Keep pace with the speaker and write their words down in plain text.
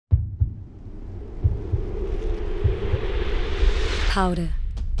Powder,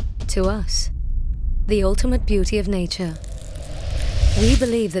 to us, the ultimate beauty of nature. We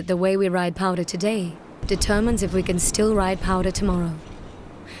believe that the way we ride powder today determines if we can still ride powder tomorrow.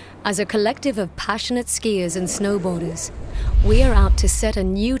 As a collective of passionate skiers and snowboarders, we are out to set a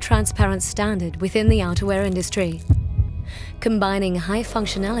new transparent standard within the outerwear industry, combining high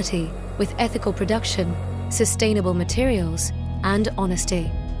functionality with ethical production, sustainable materials, and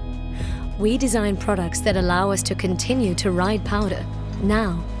honesty. We design products that allow us to continue to ride powder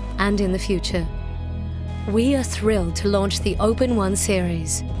now and in the future. We are thrilled to launch the Open One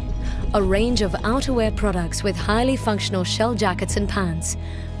series, a range of outerwear products with highly functional shell jackets and pants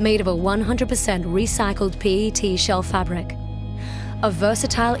made of a 100% recycled PET shell fabric, a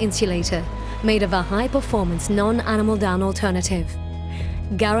versatile insulator made of a high-performance non-animal down alternative,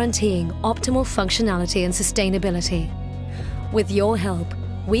 guaranteeing optimal functionality and sustainability. With your help,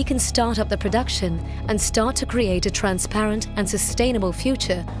 we can start up the production and start to create a transparent and sustainable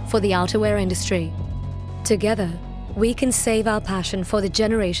future for the outerwear industry. Together, we can save our passion for the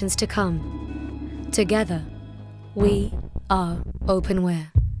generations to come. Together, we are Openwear.